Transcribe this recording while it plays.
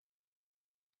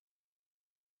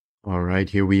All right,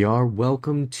 here we are.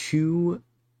 Welcome to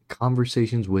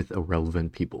Conversations with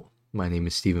Irrelevant People. My name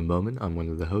is Stephen Bowman. I'm one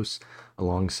of the hosts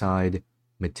alongside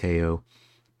Mateo,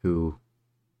 who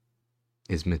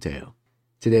is Mateo.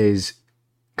 Today's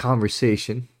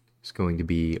conversation is going to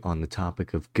be on the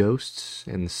topic of ghosts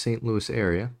in the St. Louis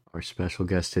area. Our special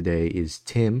guest today is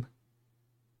Tim,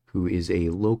 who is a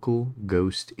local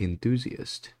ghost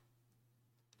enthusiast.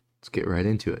 Let's get right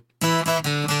into it.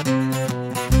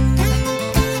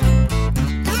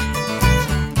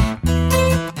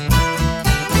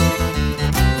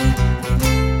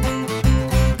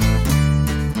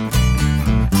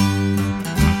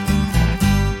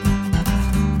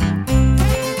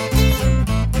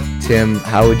 Tim,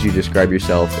 how would you describe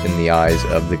yourself in the eyes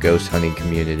of the ghost hunting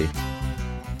community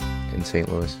in St.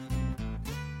 Louis?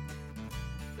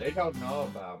 They don't know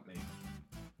about me.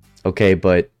 Okay,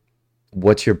 but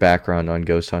what's your background on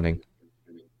ghost hunting?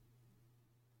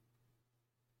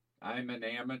 I'm an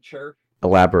amateur.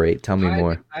 Elaborate. Tell me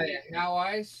more. How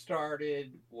I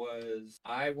started was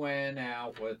I went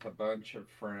out with a bunch of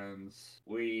friends.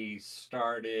 We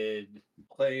started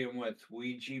playing with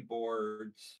Ouija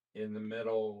boards in the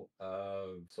middle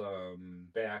of some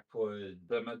backwood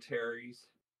cemeteries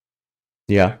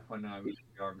Yeah. back when I was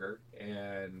younger,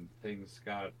 and things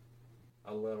got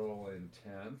a little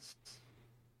intense.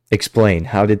 Explain.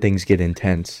 How did things get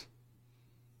intense?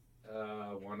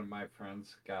 One of my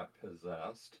friends got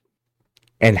possessed.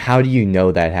 And how do you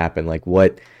know that happened?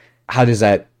 How does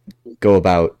that go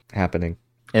about happening?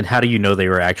 And how do you know they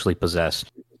were actually possessed?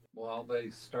 Well, they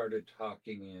started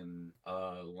talking in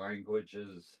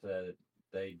languages that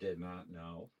they did not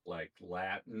know, like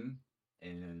Latin,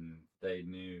 and they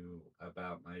knew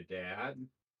about my dad.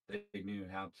 They knew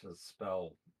how to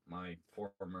spell my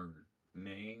former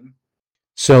name.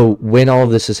 So when all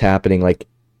this is happening,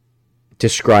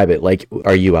 describe it.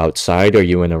 Are you outside? Are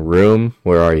you in a room?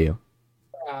 Where are you?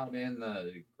 Out in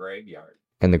the graveyard.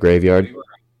 In the graveyard? We were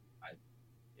outside.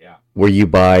 Yeah. Were you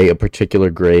by a particular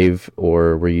grave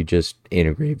or were you just in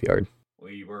a graveyard?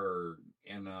 We were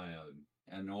in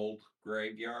an old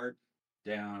graveyard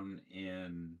down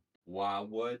in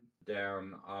Wildwood,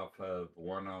 down off of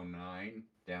 109,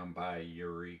 down by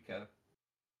Eureka.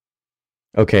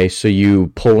 Okay, so you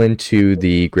pull into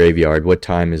the graveyard. What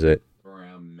time is it?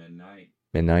 Around midnight.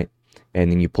 Midnight.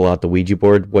 And then you pull out the Ouija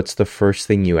board. What's the first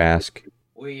thing you ask?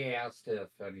 We asked if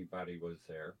anybody was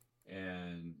there,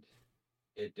 and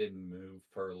it didn't move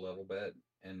for a little bit,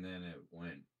 and then it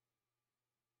went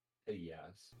to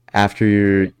yes.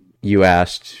 After you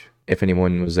asked if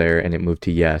anyone was there and it moved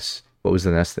to yes, what was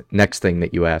the next thing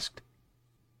that you asked?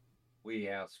 We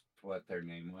asked what their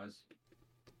name was.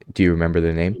 Do you remember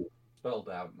their name? Spelled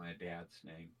out my dad's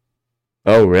name.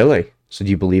 Oh, really? So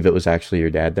do you believe it was actually your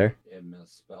dad there? It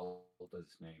misspelled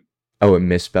his name. Oh, it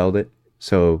misspelled it?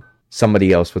 So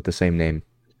somebody else with the same name,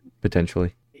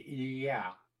 potentially?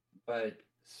 Yeah, but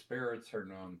spirits are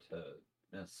known to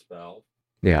misspell.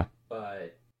 Yeah.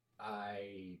 But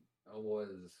I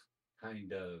was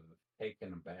kind of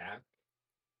taken aback,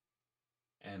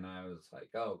 and I was like,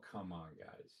 "Oh, come on,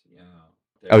 guys! You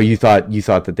know." Oh, you thought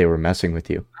that they were messing with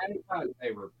you. I thought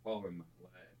they were pulling my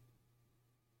leg,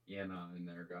 you know, and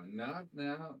they're going, "No,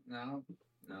 no, no,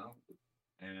 no."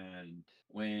 And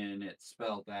when it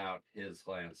spelled out his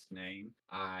last name,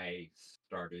 I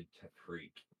started to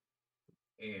freak,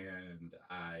 and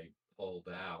I pulled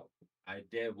out. I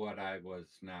did what I was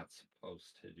not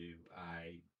supposed to do.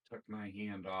 I took my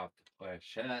hand off the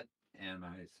planchette and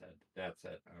I said, "That's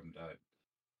it, I'm done."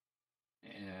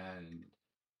 And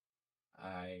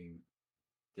I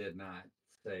did not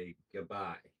say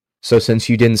goodbye. So since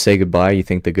you didn't say goodbye, you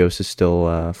think the ghost is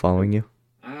still following you?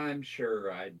 I'm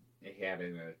sure I had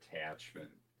an attachment.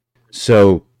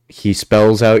 So he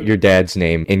spells out your dad's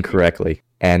name incorrectly,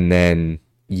 and then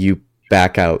you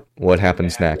back out. What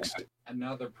happens next?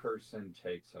 Another person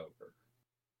takes over.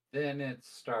 Then it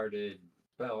started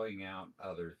spelling out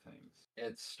other things.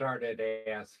 It started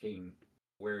asking,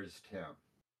 "Where's Tim?"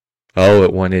 Oh,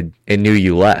 it knew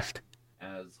you left.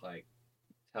 And I was like,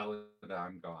 "Tell it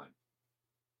I'm gone.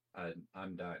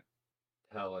 I'm done.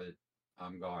 Tell it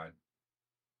I'm gone.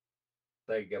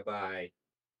 Say goodbye.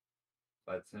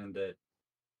 Let's end it.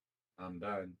 I'm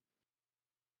done."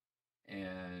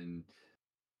 And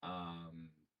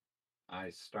I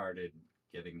started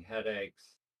getting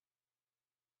headaches,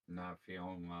 not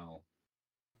feeling well.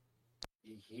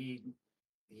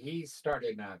 He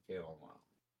started not feeling well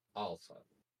also.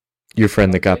 Your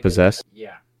friend that got possessed?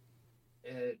 Yeah.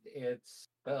 It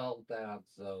spelled out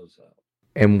Zozo.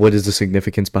 And what is the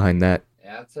significance behind that?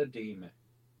 That's a demon.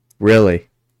 Really?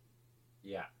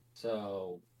 Yeah.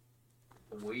 So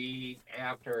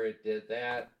After it did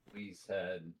that, we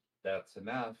said, that's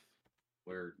enough.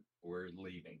 We're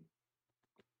leaving.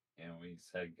 And we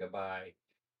said goodbye.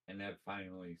 And it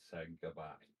finally said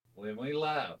goodbye. When we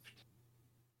left,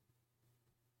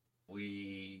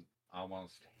 we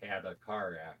almost had a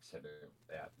car accident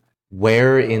that night.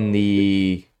 Where in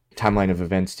the timeline of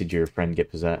events did your friend get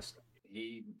possessed?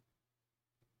 He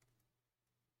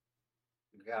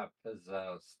got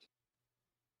possessed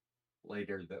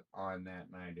later on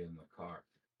that night in the car.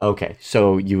 Okay,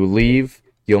 so you leave,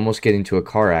 you almost get into a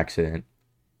car accident,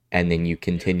 and then you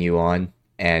continue on,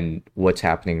 and what's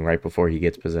happening right before he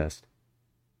gets possessed?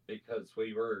 Because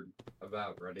we were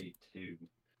about ready to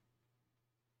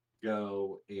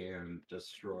go and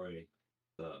destroy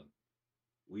the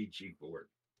Ouija board.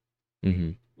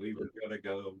 Mm-hmm. We were going to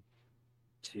go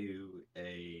to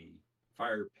a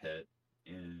fire pit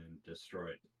and destroy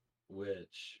it,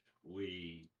 which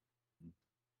we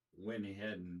went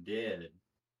ahead and did,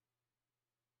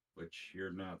 which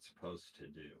you're not supposed to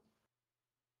do,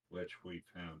 which we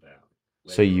found out.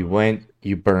 So you went,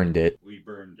 you burned it, We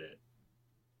burned it.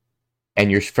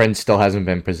 and your friend still hasn't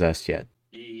been possessed yet.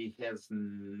 He has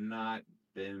not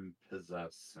been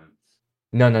possessed since.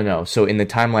 No. So in the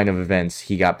timeline of events,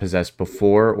 he got possessed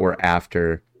before or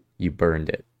after you burned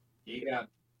it? He got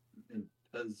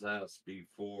possessed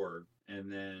before,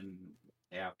 and then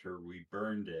after we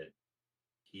burned it,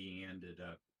 he ended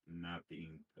up not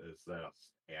being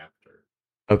possessed after.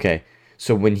 Okay,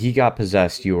 so when he got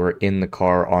possessed, you were in the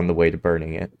car on the way to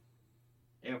burning it.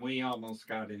 And we almost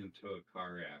got into a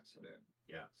car accident,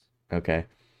 yes. Okay.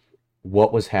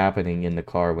 What was happening in the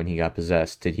car when he got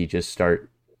possessed? Did he just start,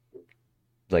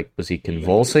 like, was he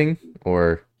convulsing,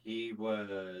 or? He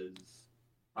was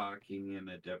talking in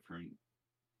a different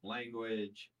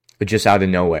language. Just out of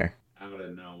nowhere? Out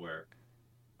of nowhere.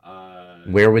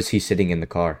 Where was he sitting in the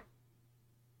car?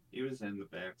 He was in the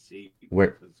back seat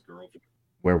Where? with his girlfriend.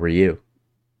 Where were you?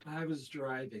 I was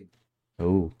driving.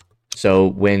 Oh. So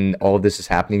when all of this is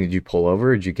happening, did you pull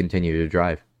over or did you continue to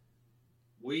drive?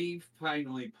 We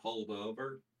finally pulled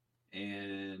over,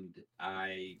 and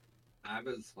I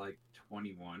was like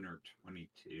 21 or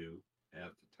 22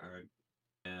 at the time,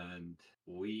 and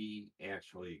we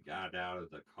actually got out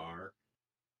of the car,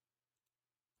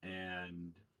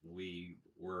 and we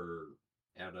were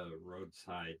at a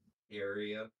roadside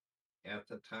area at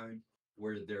the time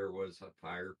where there was a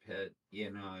fire pit,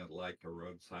 like a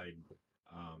roadside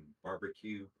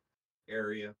barbecue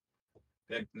area,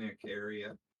 picnic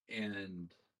area.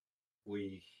 And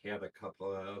we had a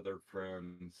couple of other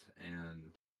friends, and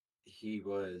he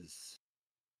was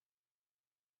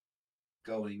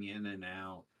going in and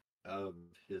out of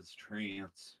his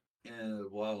trance. And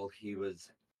while he was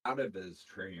out of his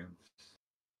trance,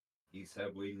 he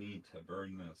said, we need to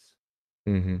burn this.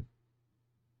 Mm-hmm.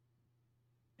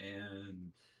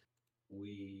 And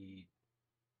we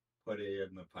put it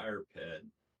in the fire pit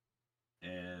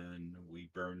and we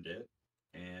burned it.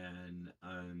 And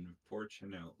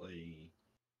unfortunately,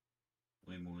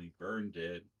 when we burned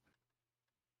it,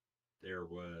 there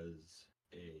was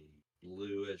a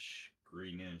bluish,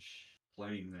 greenish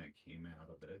flame that came out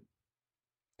of it.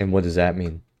 And what does that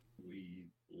mean? We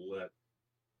let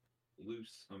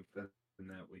loose something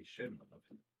that we shouldn't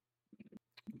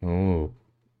have. Oh.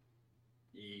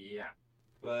 Yeah.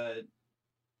 But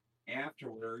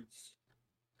afterwards,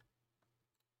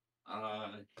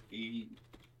 he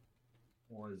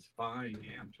was fine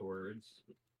afterwards.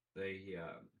 They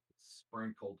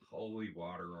sprinkled holy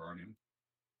water on him.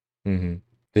 Mm-hmm.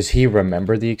 Does he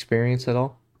remember the experience at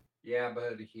all? Yeah,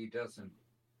 but he doesn't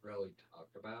really talk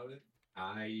about it.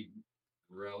 I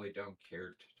really don't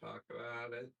care to talk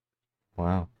about it.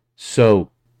 Wow.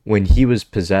 So when he was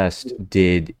possessed,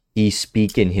 did he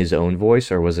speak in his own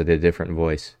voice or was it a different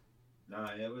voice? No,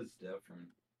 it was different.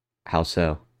 How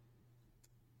so?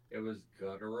 It was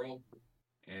guttural,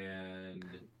 and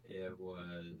it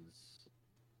was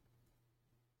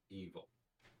evil.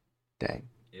 Dang.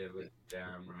 It was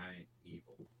downright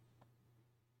evil.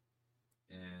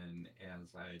 And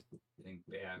as I think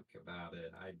back about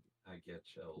it, I get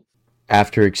chills.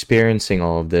 After experiencing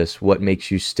all of this, what makes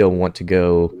you still want to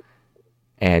go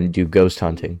and do ghost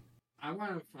hunting? I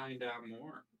want to find out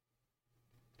more.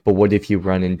 But what if you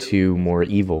run into more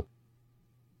evil?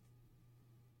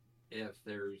 If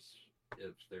there's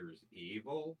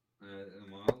evil,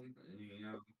 well,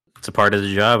 It's a part of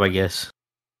the job, I guess.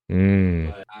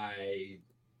 But I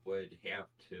would have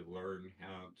to learn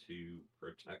how to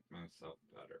protect myself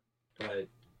better. But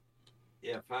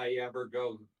if I ever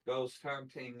go ghost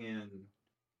hunting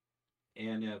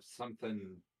and if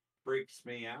something freaks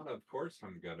me out, of course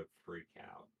I'm gonna freak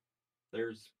out.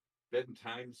 There's been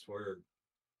times where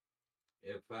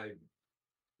if I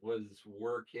was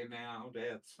working out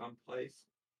at some place,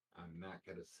 I'm not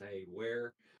going to say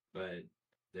where, but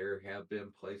there have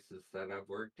been places that I've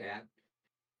worked at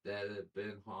that have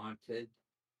been haunted,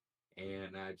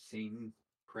 and I've seen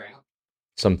crap.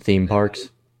 Some theme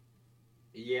parks.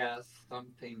 Yes, some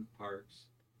theme parks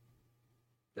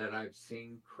that I've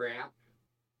seen crap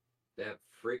that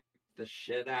freaked the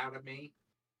shit out of me.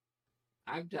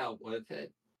 I've dealt with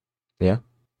it. Yeah.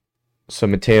 So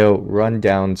Mateo, run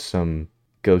down some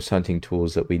ghost hunting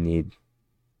tools that we need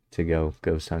to go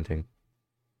ghost hunting.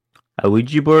 A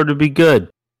Ouija board would be good,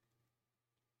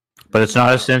 but it's not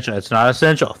No. essential. It's not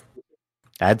essential.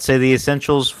 I'd say the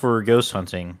essentials for ghost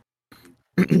hunting.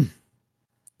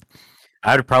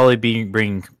 I'd probably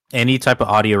bring any type of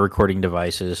audio recording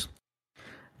devices.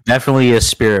 Definitely a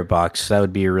spirit box. That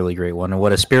would be a really great one. And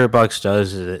what a spirit box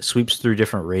does is it sweeps through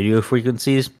different radio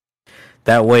frequencies.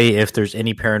 That way, if there's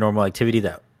any paranormal activity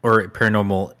that or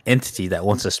paranormal entity that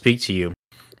wants to speak to you,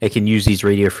 it can use these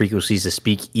radio frequencies to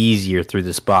speak easier through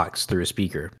this box through a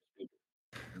speaker.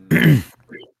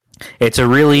 It's a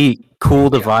really cool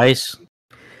device.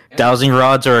 Dowsing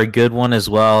rods are a good one as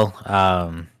well.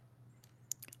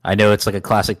 I know it's like a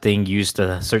classic thing used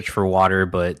to search for water,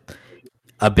 but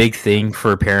a big thing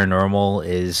for paranormal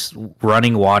is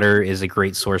running water is a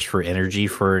great source for energy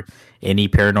for any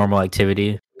paranormal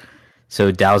activity.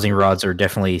 So dowsing rods are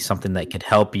definitely something that could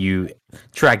help you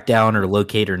track down or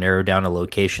locate or narrow down a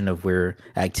location of where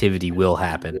activity will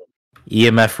happen.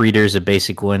 EMF reader is a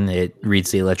basic one. It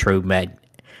reads the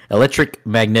electric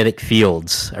magnetic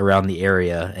fields around the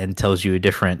area and tells you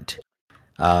different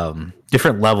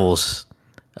levels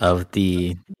of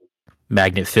the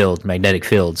magnetic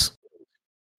fields.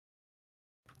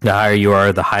 The higher you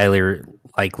are, the higher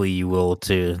likely you will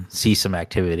to see some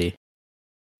activity.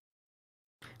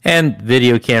 And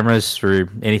video cameras for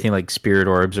anything like spirit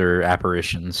orbs or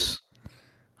apparitions.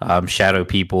 Shadow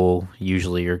people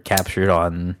usually are captured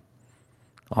on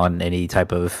any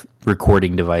type of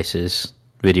recording devices,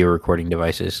 video recording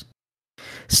devices.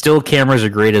 Still cameras are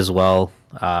great as well.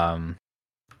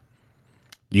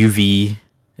 UV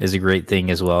is a great thing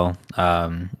as well.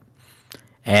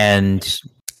 And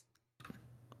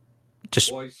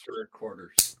just voice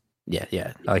recorders.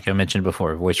 Yeah. Like I mentioned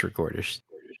before, voice recorders.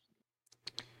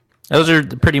 Those are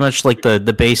pretty much like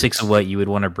the basics of what you would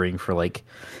want to bring for like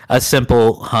a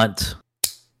simple hunt.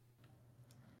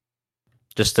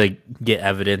 Just to get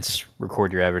evidence,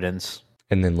 record your evidence,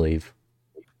 and then leave.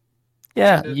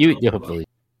 Yeah, you hopefully.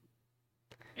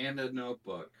 And a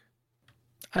notebook.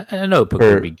 A notebook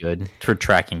would be good for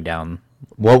tracking down.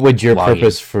 What would your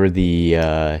purpose for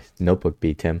the notebook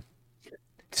be, Tim?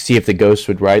 To see if the ghost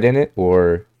would write in it,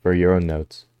 or for your own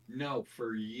notes? No,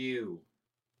 for you.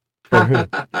 For who?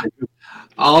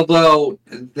 Although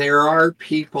there are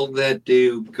people that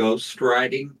do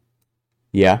ghostwriting.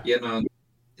 Yeah. You know,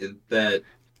 that.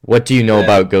 What do you know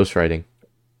about ghostwriting?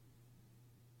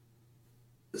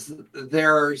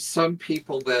 There are some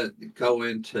people that go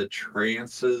into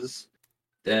trances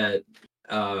that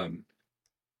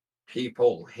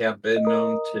people have been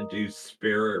known to do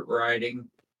spirit writing.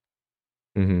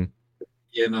 Mm-hmm.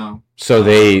 You know. So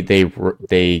they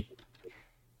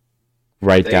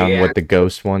write down what the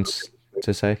ghost wants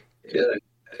to say?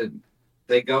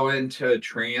 They go into a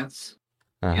trance,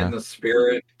 and the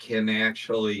spirit can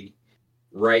actually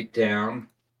write down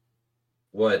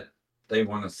what they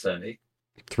want to say.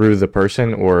 Through the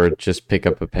person, or just pick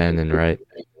up a pen and write?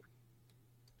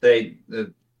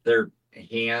 Their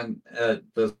hand,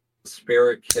 the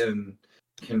spirit can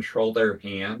control their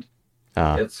hand.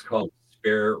 It's called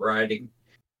spirit writing.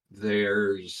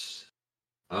 There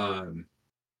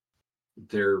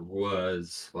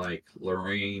was like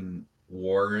Lorraine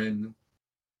Warren.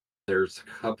 There's a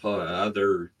couple of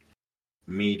other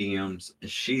mediums.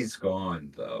 She's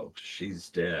gone though. She's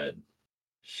dead.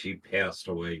 She passed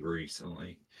away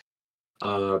recently.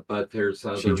 But there's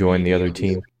other. She joined the other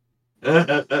team.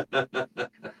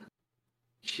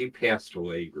 She passed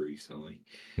away recently.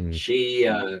 She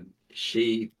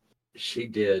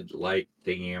did like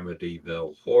the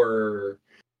Amityville Horror,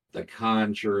 The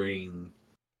Conjuring,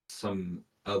 some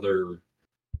other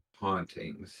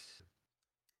hauntings.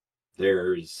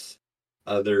 There's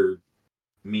other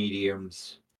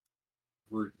mediums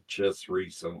just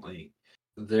recently.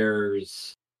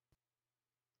 There's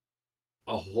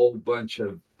a whole bunch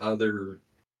of other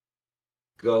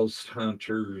ghost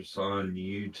hunters on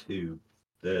YouTube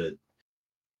that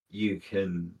you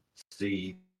can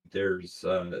see. There's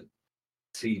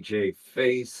CJ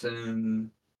Faison.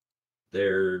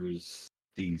 There's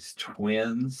these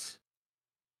twins,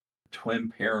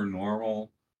 Twin Paranormal.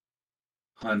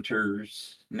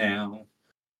 hunters now.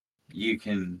 You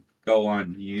can go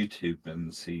on YouTube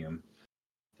and see them.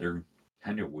 They're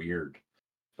kind of weird,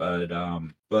 but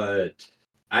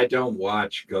I don't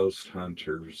watch ghost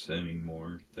hunters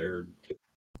anymore.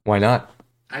 Why not?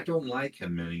 I don't like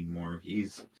him anymore.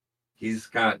 He's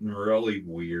gotten really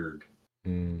weird.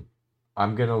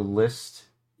 I'm gonna list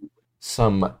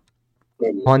some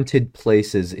haunted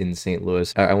places in St.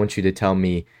 Louis. I want you to tell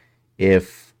me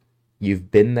if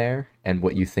you've been there and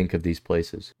what you think of these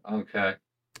places. Okay.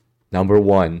 Number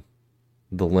 1,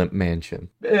 the Limp Mansion.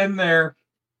 Been there.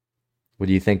 What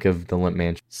do you think of the Limp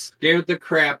Mansion? Scared the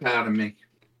crap out of me.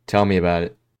 Tell me about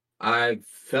it. I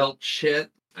felt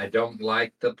shit. I don't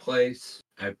like the place.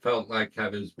 I felt like I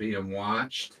was being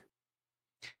watched.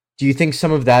 Do you think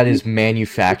some of that is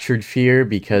manufactured fear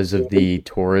because of the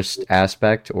tourist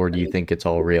aspect, or do you think it's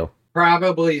all real?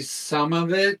 Probably some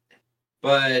of it,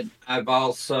 but I've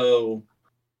also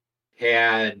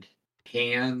had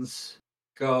hands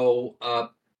go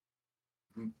up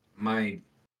my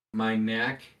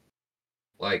neck,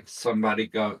 like somebody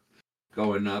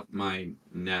going up my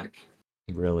neck.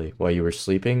 Really? While you were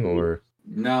sleeping, or?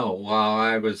 No, while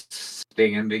I was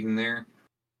standing there.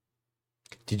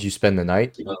 Did you spend the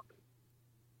night?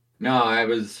 No, I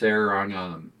was there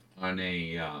on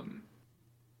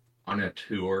a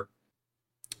tour.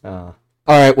 All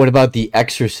right. What about the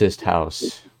Exorcist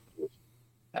house?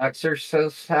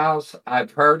 Exorcist house.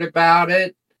 I've heard about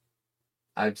it.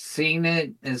 I've seen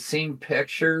it and seen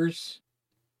pictures.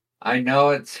 I know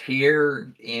it's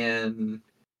here in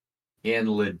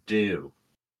Ladue.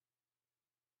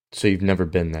 So you've never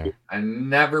been there? I've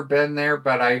never been there,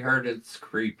 but I heard it's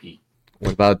creepy.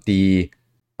 What about the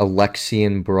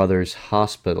Alexian Brothers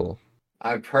Hospital?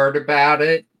 I've heard about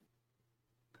it.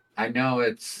 I know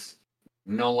it's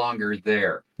no longer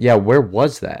there. Yeah, where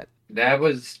was that? That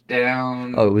was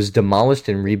down... Oh, it was demolished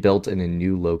and rebuilt in a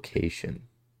new location.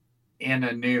 In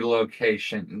a new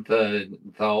location. The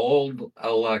old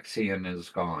Alexian is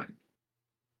gone.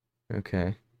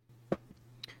 Okay.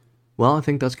 Well, I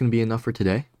think that's going to be enough for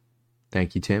today.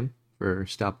 Thank you, Tim, for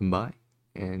stopping by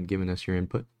and giving us your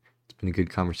input. It's been a good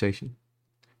conversation.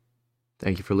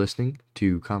 Thank you for listening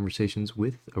to Conversations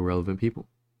with Irrelevant People.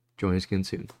 Join us again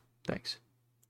soon. Thanks.